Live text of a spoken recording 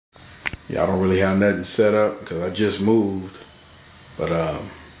Yeah, I don't really have nothing set up because I just moved. But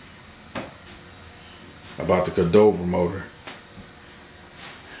about the Cordova motor,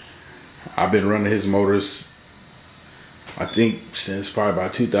 I've been running his motors, I think, since probably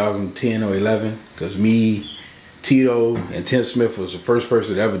about 2010 or 11. Because me, Tito, and Tim Smith was the first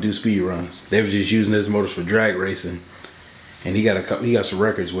person to ever do speed runs. They were just using his motors for drag racing, and he got some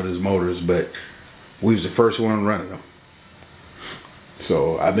records with his motors, but we was the first one running them.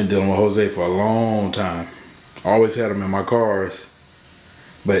 So I've been dealing with Jose for a long time. Always had him in my cars,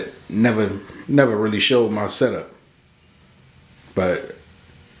 but never really showed my setup. But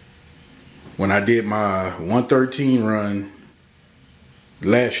when I did my 113 run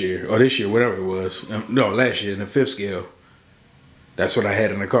last year, or this year, whatever it was, no, last year in the 5th scale, that's what I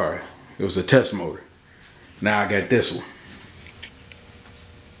had in the car. It was a test motor. Now I got this one.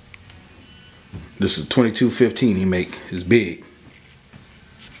 This is 2215 he make. It's big.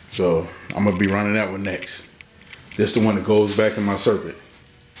 So I'm gonna be running that one next. This the one that goes back in my circuit.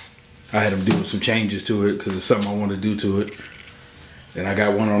 I had him do some changes to it because it's something I want to do to it. Then I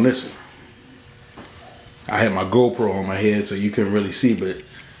got one on this one. I had my GoPro on my head so you couldn't really see, but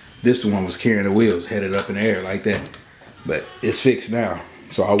this the one was carrying the wheels, headed up in the air like that. But it's fixed now,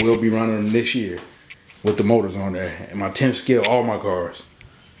 so I will be running them this year with the motors on there. And my 10th scale, all my cars.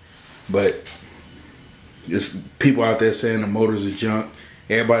 But there's people out there saying the motors are junk.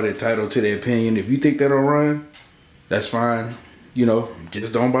 Everybody entitled to their opinion. If you think they don't run, that's fine. You know,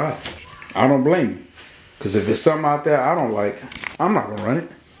 just don't buy it. I don't blame you. Because if it's something out there I don't like, I'm not going to run it.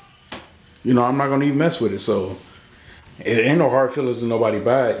 You know, I'm not going to even mess with it. So it ain't no hard feelings to nobody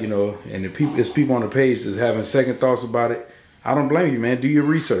buy it, you know. And it's people on the page that's having second thoughts about it. I don't blame you, man. Do your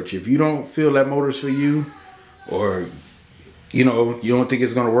research. If you don't feel that motor's for you, or you know, you don't think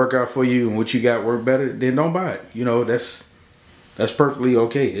it's going to work out for you and what you got work better, then don't buy it. You know, that's perfectly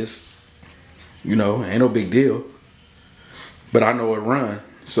okay. It's, you know, ain't no big deal. But I know it run,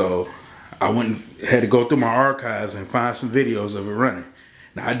 so I had to go through my archives and find some videos of it running.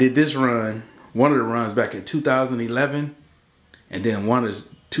 Now I did this run, one of the runs back in 2011, and then one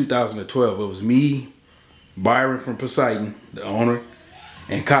is 2012. It was me, Byron from Poseidon, the owner,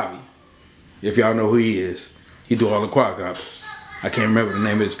 and Cobby. If y'all know who he is, he do all the quadcopters. I can't remember the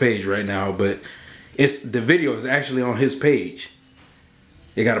name of his page right now, but the video is actually on his page.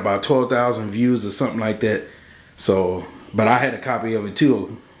 It got about 12,000 views or something like that. So, but I had a copy of it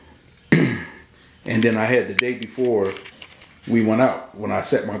too. And then I had the day before we went out when I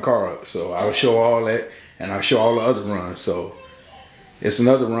set my car up. So I would show all that, and I show all the other runs. So it's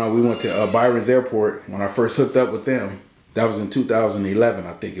another run. We went to Byron's Airport when I first hooked up with them. That was in 2011,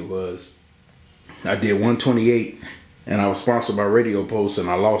 I think it was. I did 128, and I was sponsored by Radio Post, and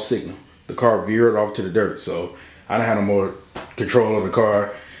I lost signal. The car veered off to the dirt, so I didn't have no more control of the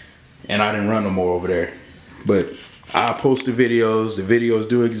car, and I didn't run no more over there. But I post the videos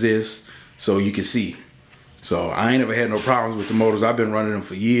do exist, so you can see. So I ain't ever had no problems with the motors. I've been running them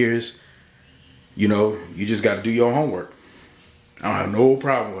for years. You know, you just got to do your homework. I don't have no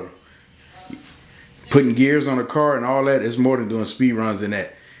problem with them. Putting gears on a car and all that is more than doing speed runs in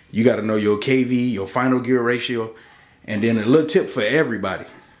that. You got to know your KV, your final gear ratio, and then a little tip for everybody.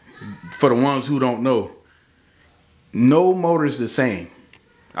 For the ones who don't know, no motor is the same.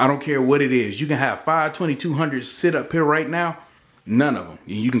 I don't care what it is. You can have 5 2200s sit up here right now. None of them.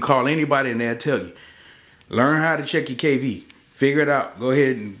 And you can call anybody and they'll tell you. Learn how to check your KV. Figure it out. Go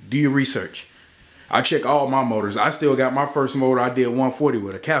ahead and do your research. I check all my motors. I still got my first motor. I did 140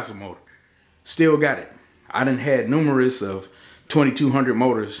 with a Castle motor. Still got it. I done had numerous of 2200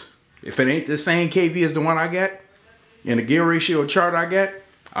 motors. If it ain't the same KV as the one I got, and the gear ratio chart I got,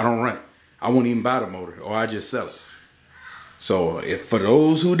 I don't run it. I won't even buy the motor, or I just sell it. So if for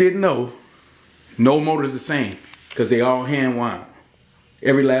those who didn't know, no motor is the same because they all hand wound.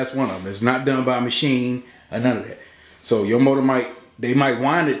 Every last one of them. It's not done by machine or none of that. So your motor they might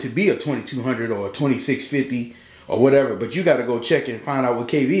wind it to be a 2200 or a 2650 or whatever, but you got to go check and find out what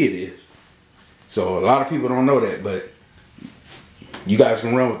KV it is. So a lot of people don't know that, but you guys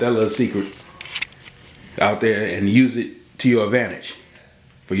can run with that little secret out there and use it to your advantage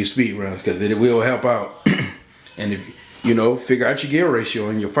for your speed runs, because it will help out. And if you know, figure out your gear ratio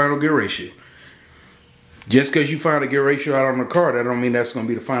and your final gear ratio. Just because you find a gear ratio out on the car, that don't mean that's going to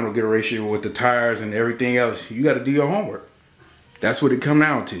be the final gear ratio with the tires and everything else. You got to do your homework. That's what it come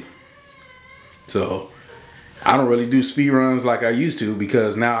down to. So I don't really do speed runs like I used to,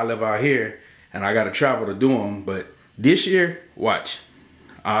 because now I live out here and I got to travel to do them. But this year, watch,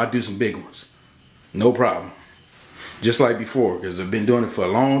 I'll do some big ones. No problem. Just like before, because I've been doing it for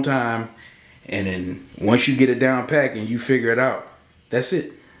a long time. And then once you get it down packed and you figure it out, that's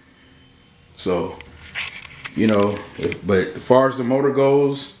it. So, you know, but as far as the motor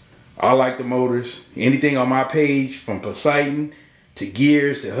goes, I like the motors. Anything on my page, from Poseidon to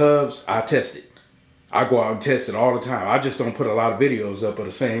gears to hubs, I test it. I go out and test it all the time. I just don't put a lot of videos up of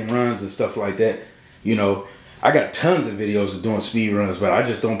the same runs and stuff like that. You know, I got tons of videos of doing speed runs, but I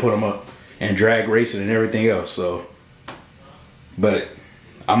just don't put them up and drag racing and everything else. So, but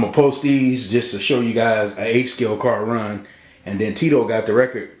I'm gonna post these just to show you guys an 8 scale car run. And then Tito got the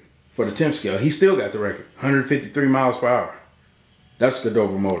record for the 10 scale. He still got the record, 153 miles per hour. That's a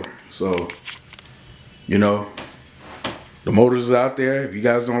cordova motor. So, you know, the motors is out there. If you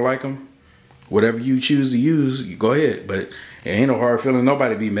guys don't like them, whatever you choose to use, you go ahead. But it ain't no hard feeling.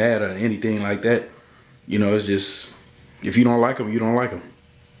 Nobody be mad or anything like that. You know, it's just, if you don't like them, you don't like them.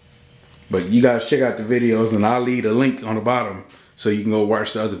 But you guys check out the videos, and I'll leave a link on the bottom so you can go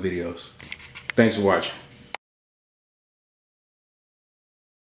watch the other videos. Thanks for watching.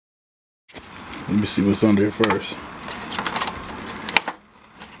 Let me see what's under here first.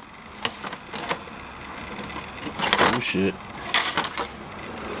 Oh shit.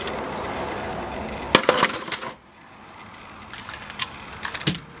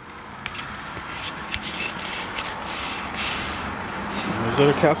 Is that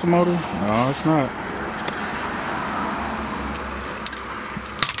a castle motor? No, it's not.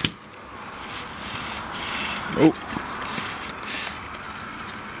 Nope.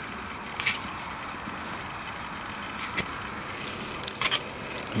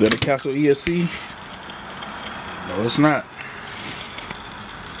 Is that a Castle ESC? No, it's not.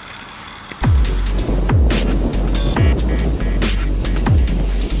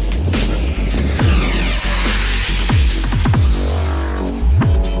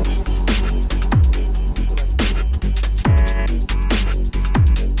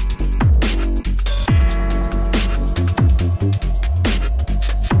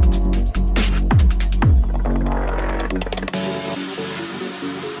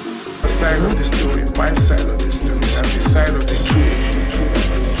 Side of the story, my side of the story, and the side of the truth.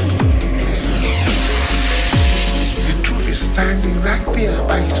 The truth is standing right there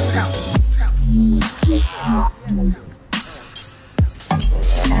by yourself.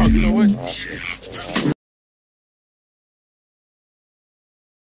 Oh, you know what? Shit.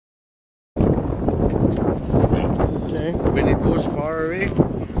 Okay. When it goes far away,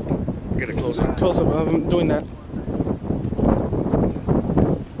 get a close up. Close up. I'm doing that.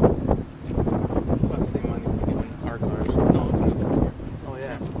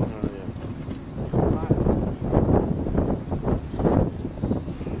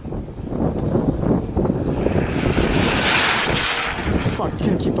 Fuck,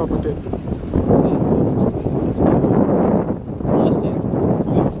 can't keep up with it.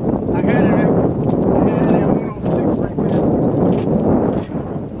 I had it at 106 right there.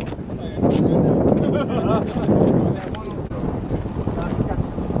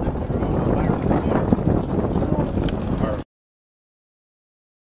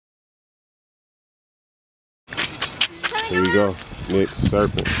 Here we go. Next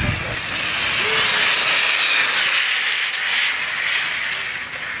serpent.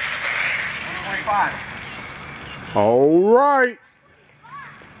 All right.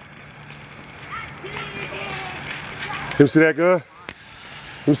 Let me see that gun.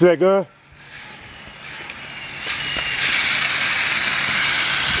 Let me see that gun.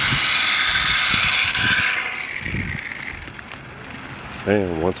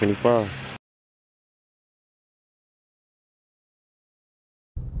 Damn, 125.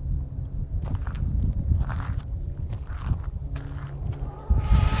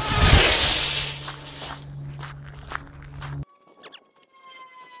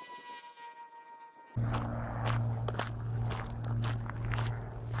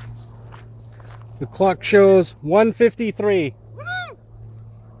 The clock shows 1:53.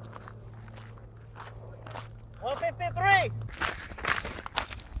 1:53.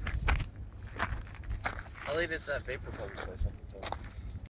 I think it's that vapor bubble or something.